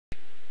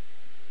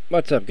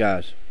What's up,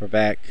 guys? We're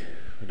back.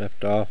 We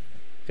left off.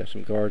 Got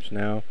some guards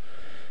now.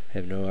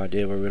 Have no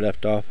idea where we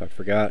left off. I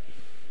forgot.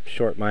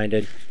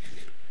 Short-minded.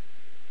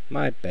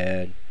 My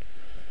bad.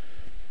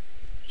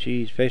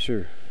 Jeez,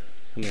 Facer,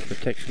 come and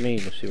protect me.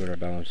 Let's see what our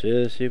balance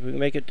is. See if we can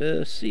make it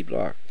to C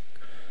block.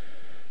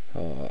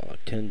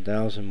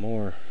 10,000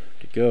 more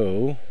to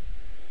go.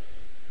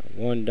 Got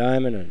one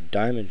diamond and a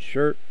diamond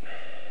shirt.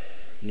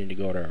 Need to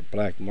go to our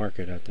black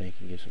market, I think,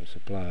 and get some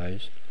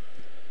supplies.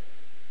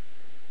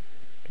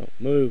 Don't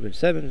move in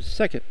 7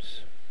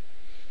 seconds.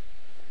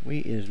 We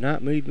is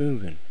not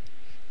moving.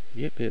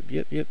 Yep. I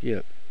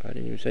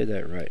didn't even say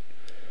that right.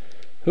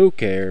 Who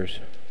cares?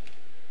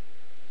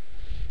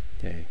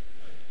 Okay.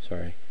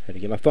 Sorry. Had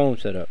to get my phone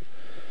set up.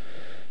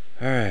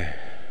 Alright.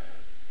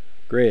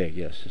 Greg,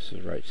 yes, this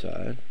is the right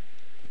side.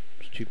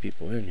 There's 2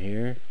 people in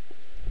here.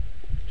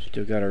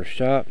 Still got our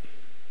shop.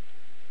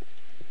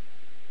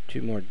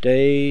 2 more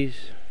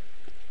days.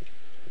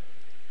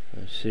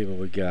 Let's see what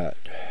we got.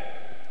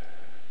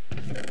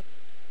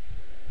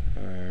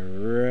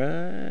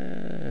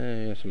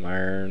 Alright, got some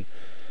iron.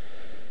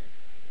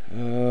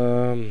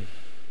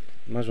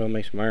 Might as well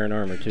make some iron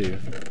armor too.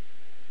 Some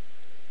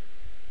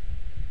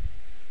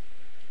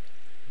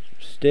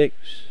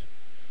sticks.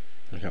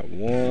 I got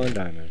 1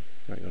 diamond.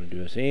 Not gonna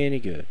do us any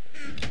good.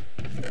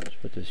 Let's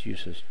put this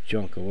useless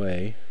junk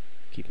away.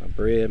 Keep my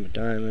bread, my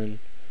diamond.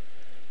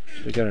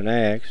 Still got an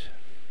axe.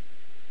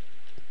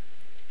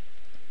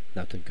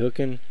 Nothing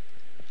cooking.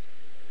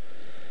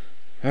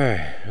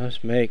 Alright,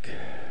 let's make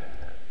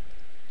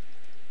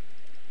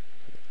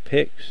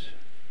picks.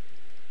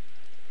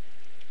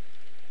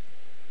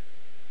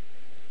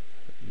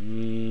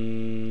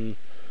 Should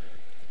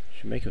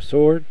make a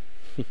sword.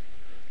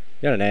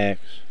 Got an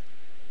axe.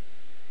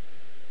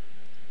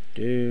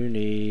 Do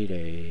need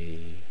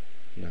a,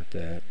 not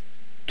that,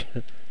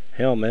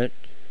 helmet.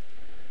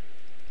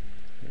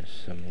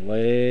 There's some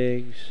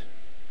legs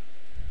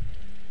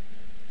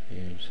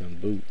and some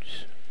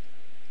boots.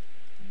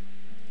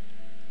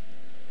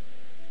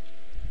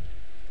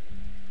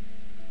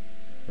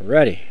 We're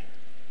ready.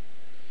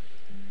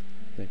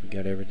 I think we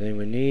got everything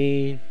we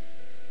need.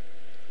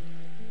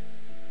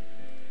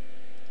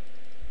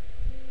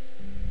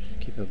 Just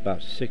keep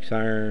about 6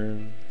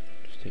 iron.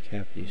 Just take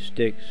half of these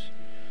sticks.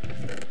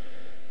 Put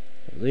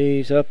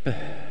these up.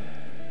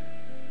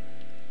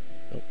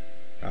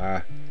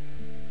 Oh,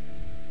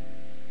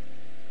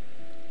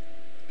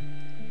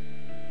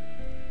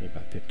 Need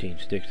about 15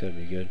 sticks, that'd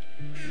be good.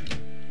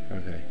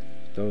 Okay,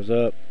 those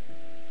up.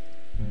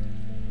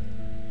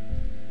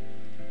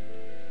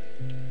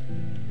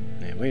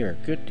 And we are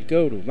good to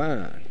go to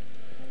mine.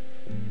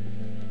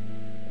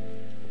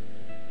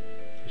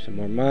 Get some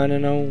more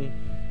mining on.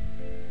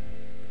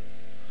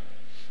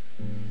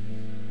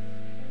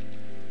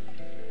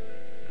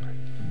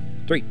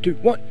 Three, 2,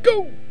 1,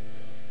 go!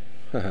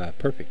 Haha,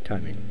 perfect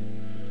timing.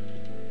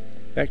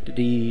 Back to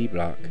D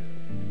block.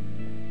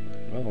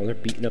 Oh, they're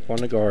beating up on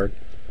the guard.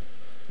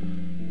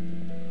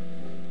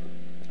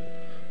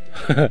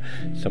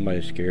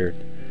 Somebody's scared.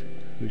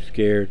 Who's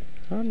scared?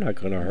 I'm not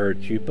gonna hurt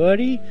you,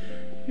 buddy.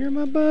 You're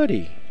my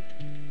buddy.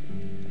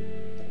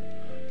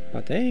 I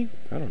think.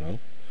 I don't know.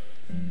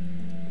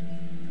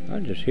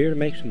 I'm just here to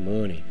make some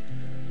money.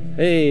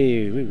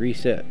 Hey, we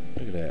reset.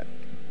 Look at that.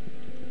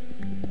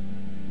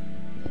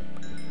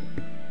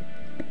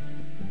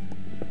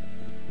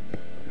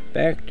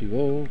 Back to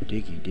old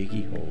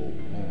diggy hole.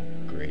 Oh,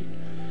 great.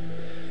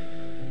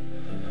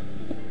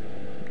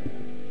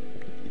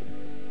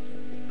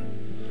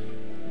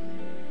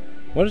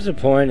 What is the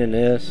point in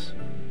this?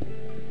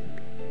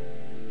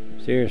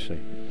 Seriously.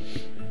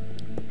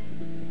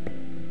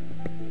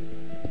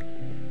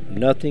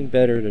 Nothing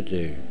better to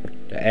do.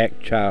 To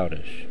act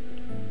childish.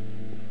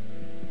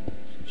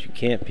 Since you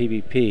can't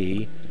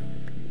PvP,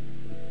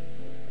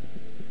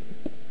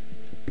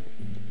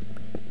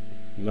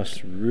 you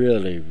must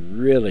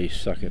really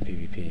suck at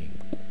PvP.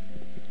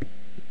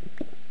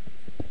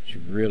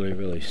 You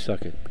really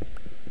suck at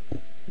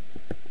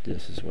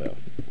this as well.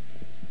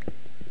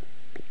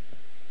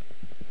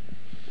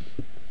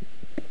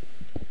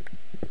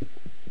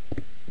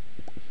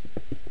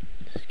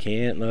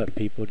 Can't let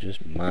people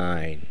just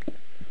mine.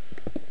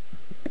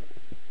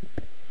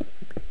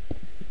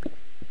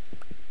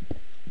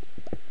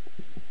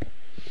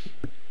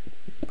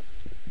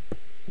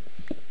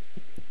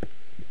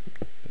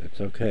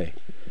 That's okay.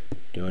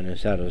 Doing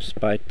this out of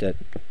spite that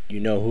you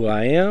know who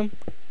I am?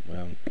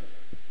 Well,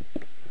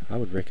 I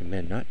would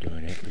recommend not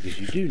doing it because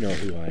you do know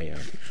who I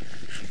am.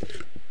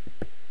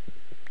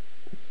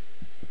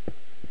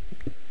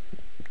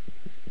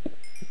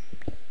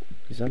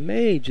 Because I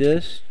may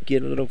just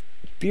get a little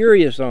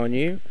furious on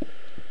you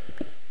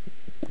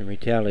and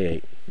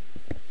retaliate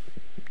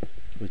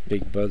with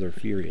Big Brother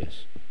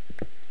Furious.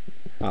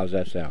 How's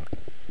that sound?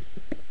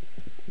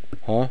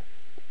 Huh?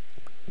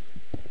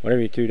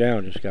 Whatever you threw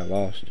down just got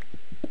lost.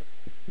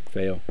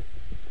 Fail.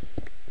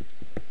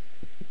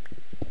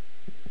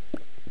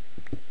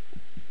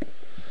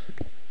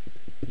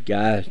 You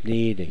guys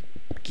need to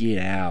get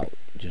out.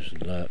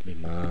 Just let me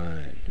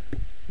mine.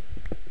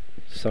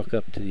 suck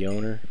up to the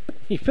owner.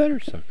 You better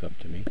suck up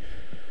to me.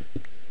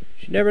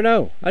 You never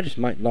know. I just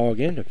might log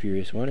into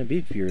Furious One and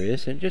be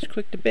furious and just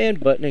click the ban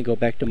button and go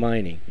back to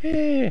mining.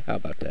 Hey, how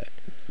about that?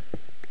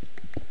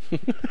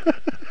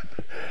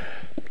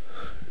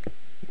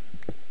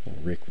 I'll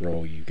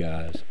rickroll you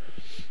guys.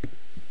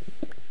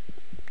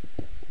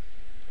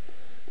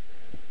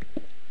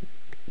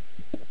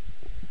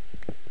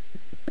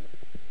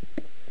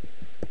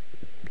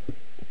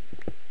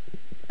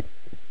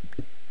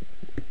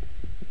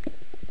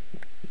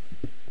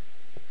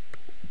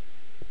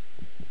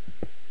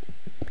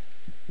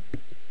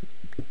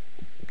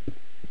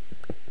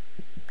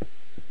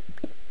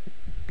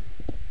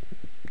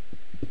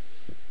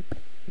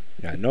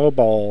 Got no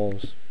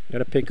balls.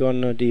 Gotta pick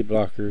on the D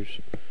blockers.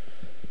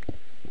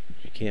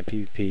 You can't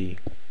PvP.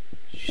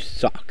 You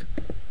suck.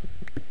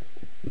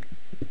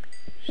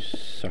 You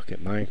suck at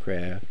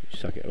Minecraft. You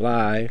suck at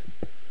live.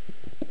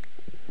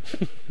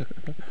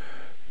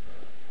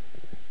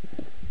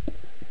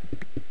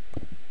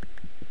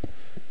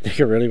 Think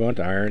I really want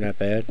the iron that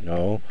bad?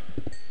 No.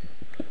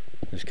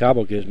 This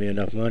cobble gives me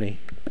enough money.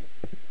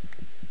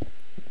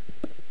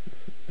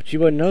 But you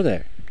wouldn't know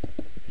that.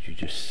 You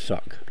just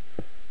suck.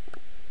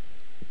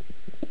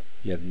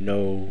 You have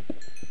no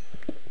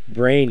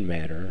brain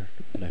matter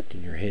left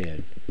in your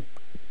head.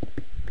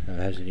 It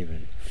hasn't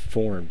even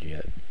formed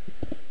yet.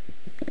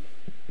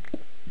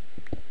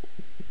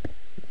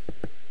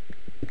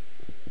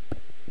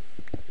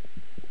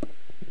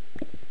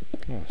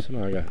 Oh,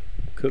 somehow got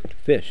cooked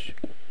fish.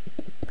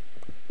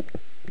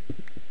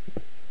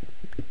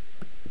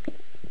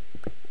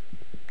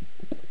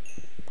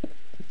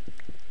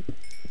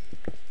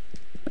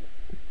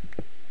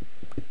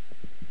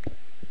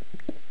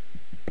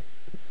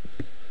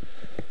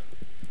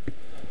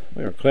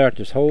 We're going to clear out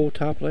this whole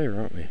top layer,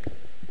 aren't we?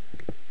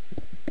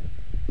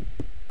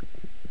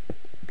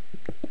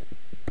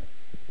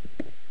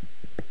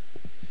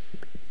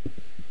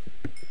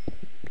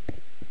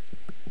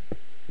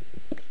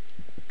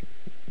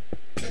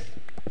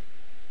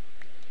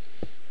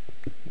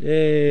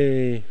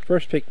 Yay!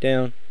 First pick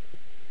down.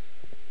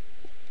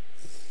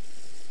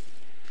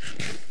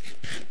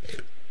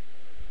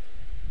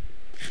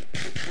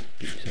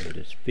 Get some of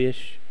this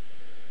fish.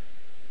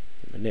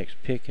 Get my next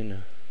pick in the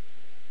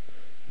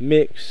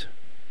mix.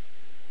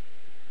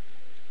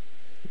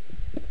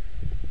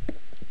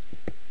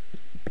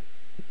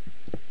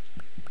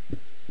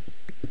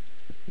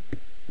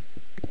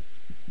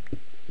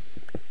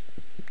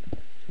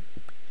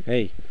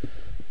 Hey,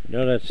 you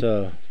know that's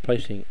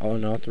placing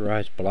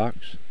unauthorized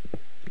blocks.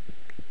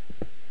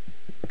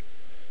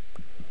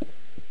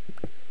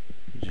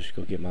 Just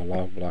go get my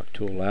log block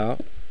tool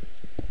out.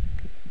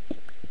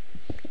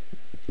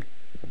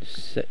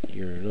 Set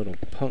your little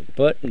punk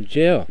butt in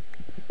jail.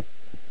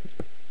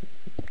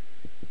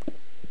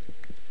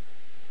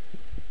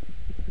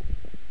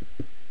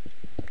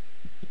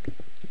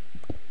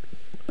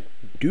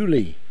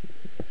 Delay.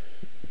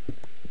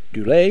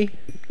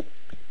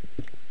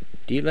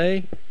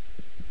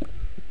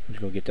 I'm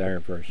just gonna get the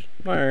iron first.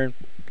 Iron.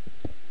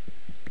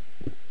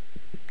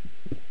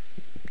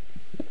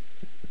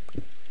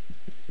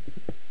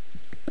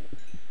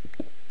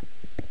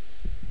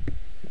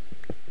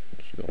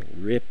 Just gonna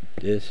rip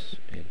this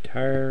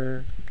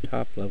entire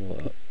top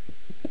level up.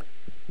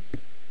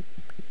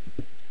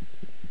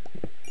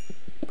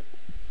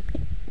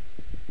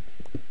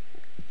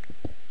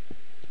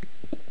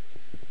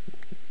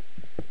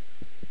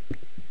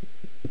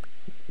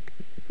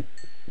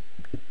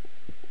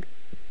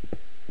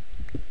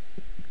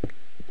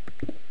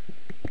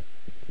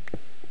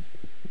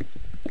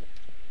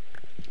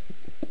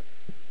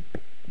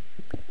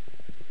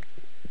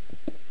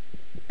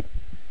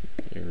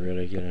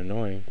 Get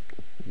annoying.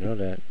 You know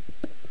that.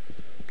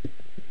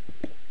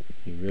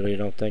 You really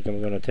don't think I'm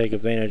going to take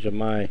advantage of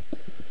my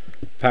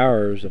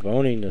powers of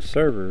owning the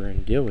server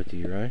and deal with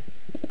you, right?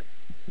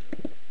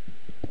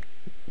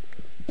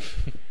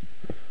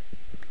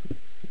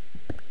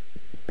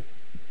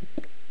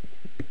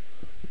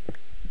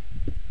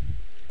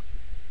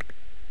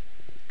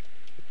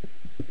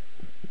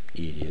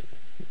 Idiot.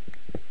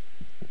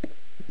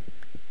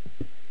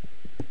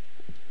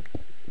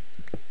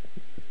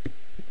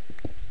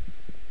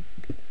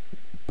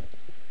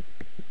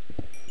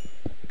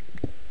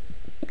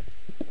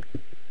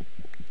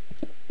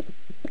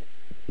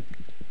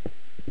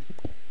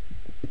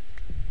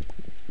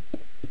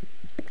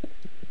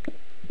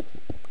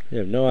 You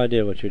have no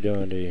idea what you're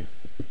doing, do you?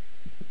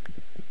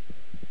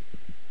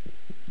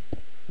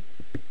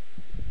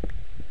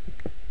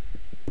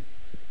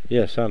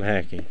 Yes, I'm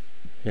hacking.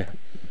 Yeah.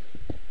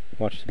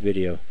 Watch the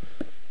video.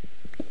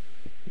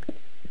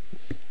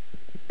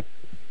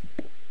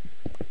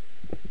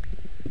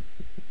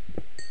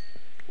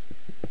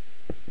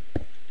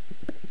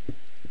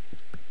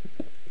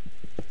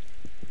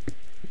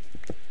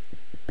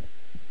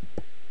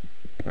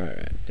 Alright,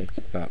 I think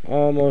about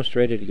almost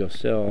ready to go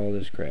sell all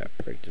this crap.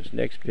 Break this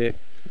next pick.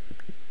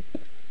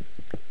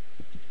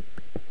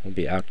 I'll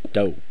be out the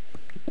door.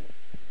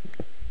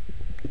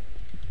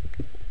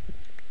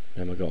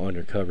 I'm gonna go under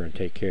under cover and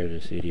take care of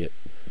this idiot.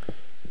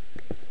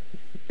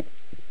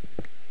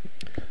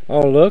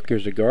 Oh look,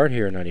 there's a guard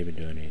here not even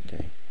doing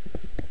anything.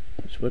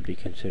 This would be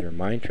considered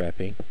mine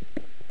trapping.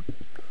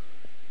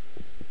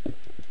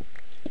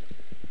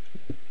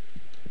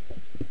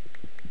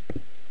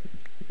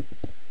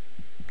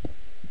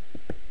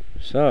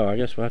 So, I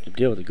guess we'll have to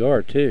deal with the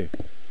guard too.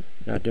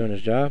 Not doing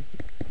his job?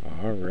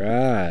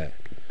 Alright.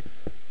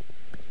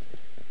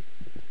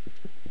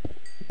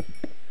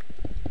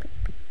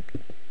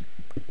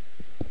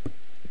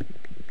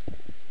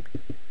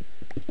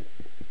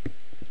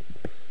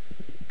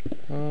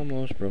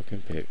 Almost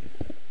broken pick.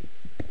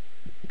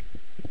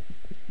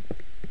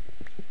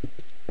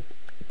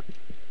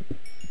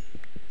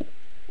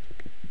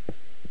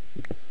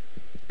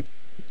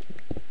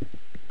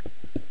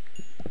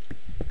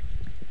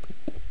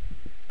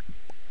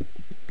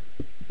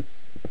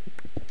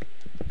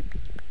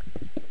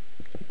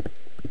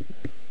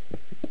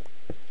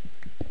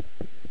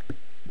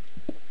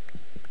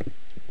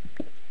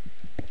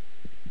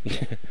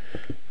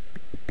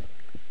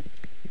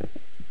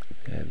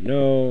 I have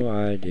no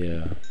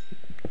idea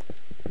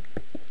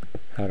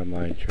how to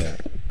mine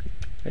trap.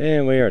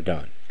 And we are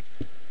done.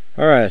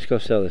 Alright, let's go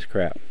sell this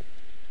crap.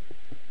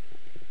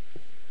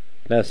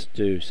 Let's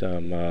do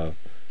some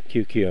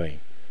QQing.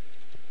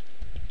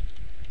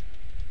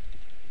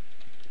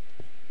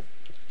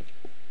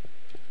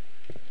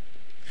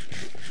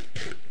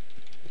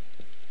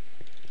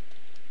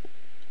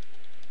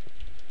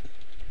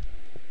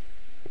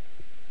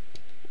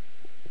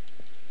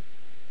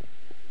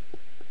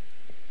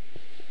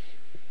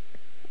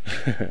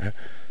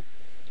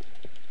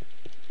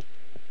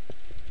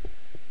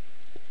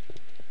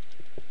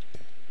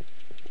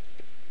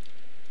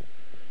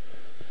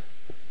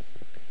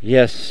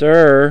 Yes,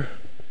 sir.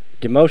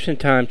 Demotion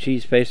time,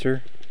 cheese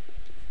facer.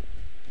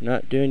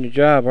 Not doing your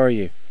job, are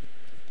you?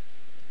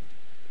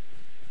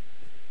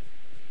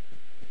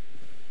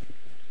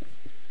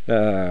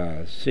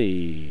 Let's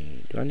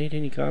see. Do I need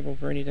any cobble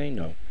for anything?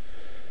 No.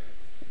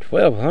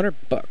 1,200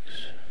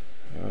 bucks.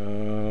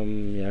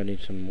 Yeah, I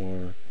need some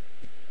more.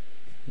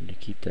 Need to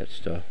keep that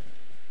stuff.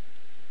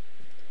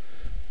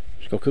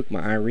 Let's go cook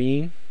my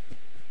Irene.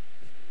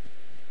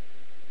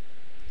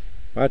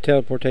 My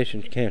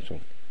teleportation's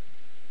canceled.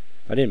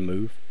 I didn't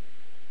move.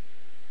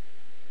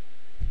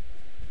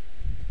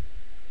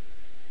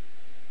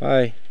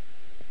 Bye.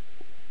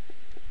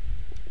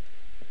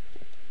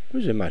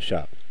 Who's in my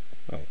shop?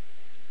 Oh,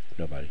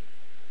 nobody.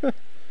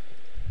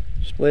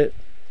 Split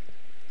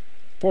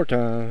 4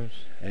 times.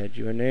 Add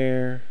you in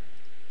there.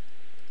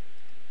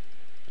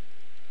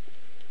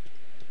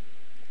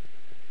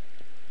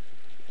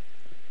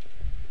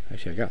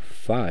 Actually, I got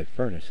 5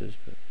 furnaces,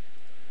 but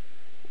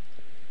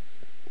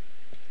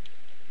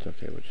it's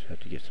okay. We'll just have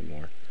to get some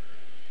more.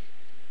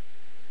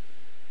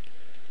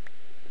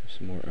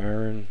 Some more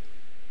iron.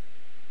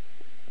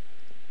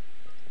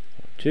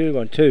 2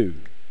 on 2.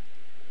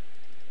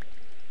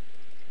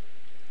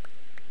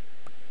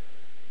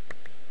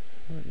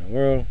 What in the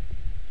world?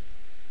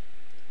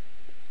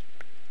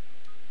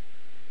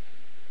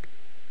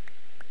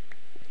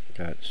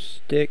 Got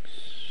sticks.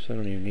 I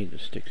don't even need the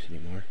sticks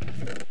anymore.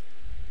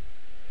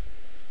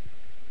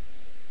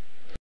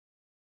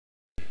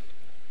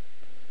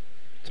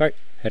 Sorry,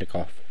 had a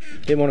cough.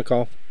 Didn't want to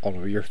cough all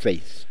over your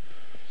face.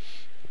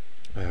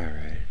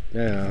 Alright,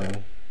 now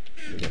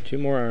we got 2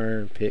 more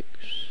iron picks.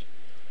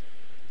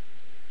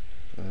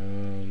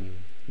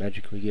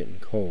 Magically getting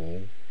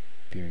coal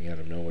appearing out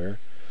of nowhere.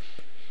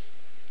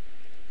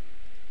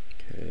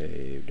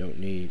 Okay, don't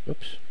need.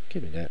 Oops,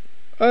 give me that.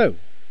 Oh,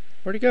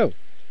 where'd he go?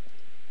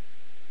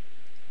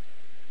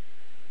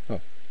 Oh,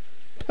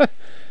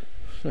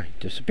 he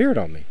disappeared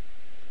on me.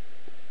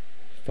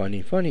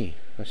 Funny, funny.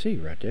 I see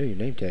you right there. Your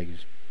name tag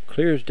is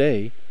clear as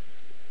day.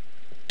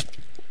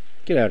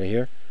 Get out of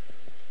here.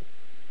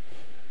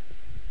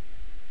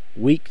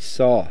 Weak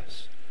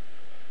sauce.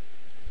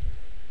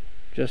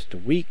 Just a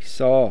weak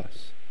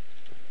sauce.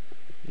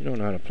 You don't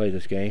know how to play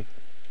this game.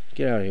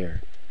 Get out of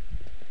here.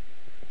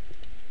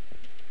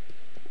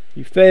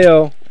 You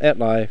fail at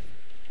life.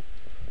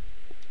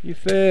 You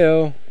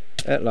fail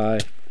at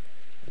life.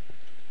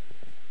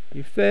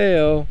 You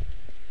fail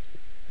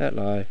at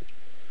life.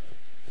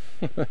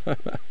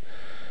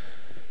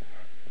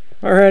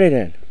 Alrighty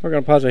then. We're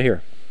going to pause it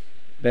here.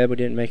 Bad we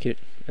didn't make it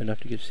enough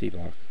to get the C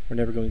block. We're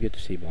never going to get the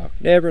C block.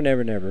 Never,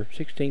 never, never.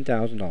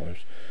 $16,000.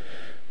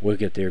 We'll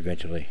get there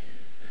eventually.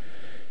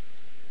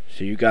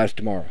 See you guys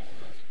tomorrow.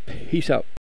 Peace out.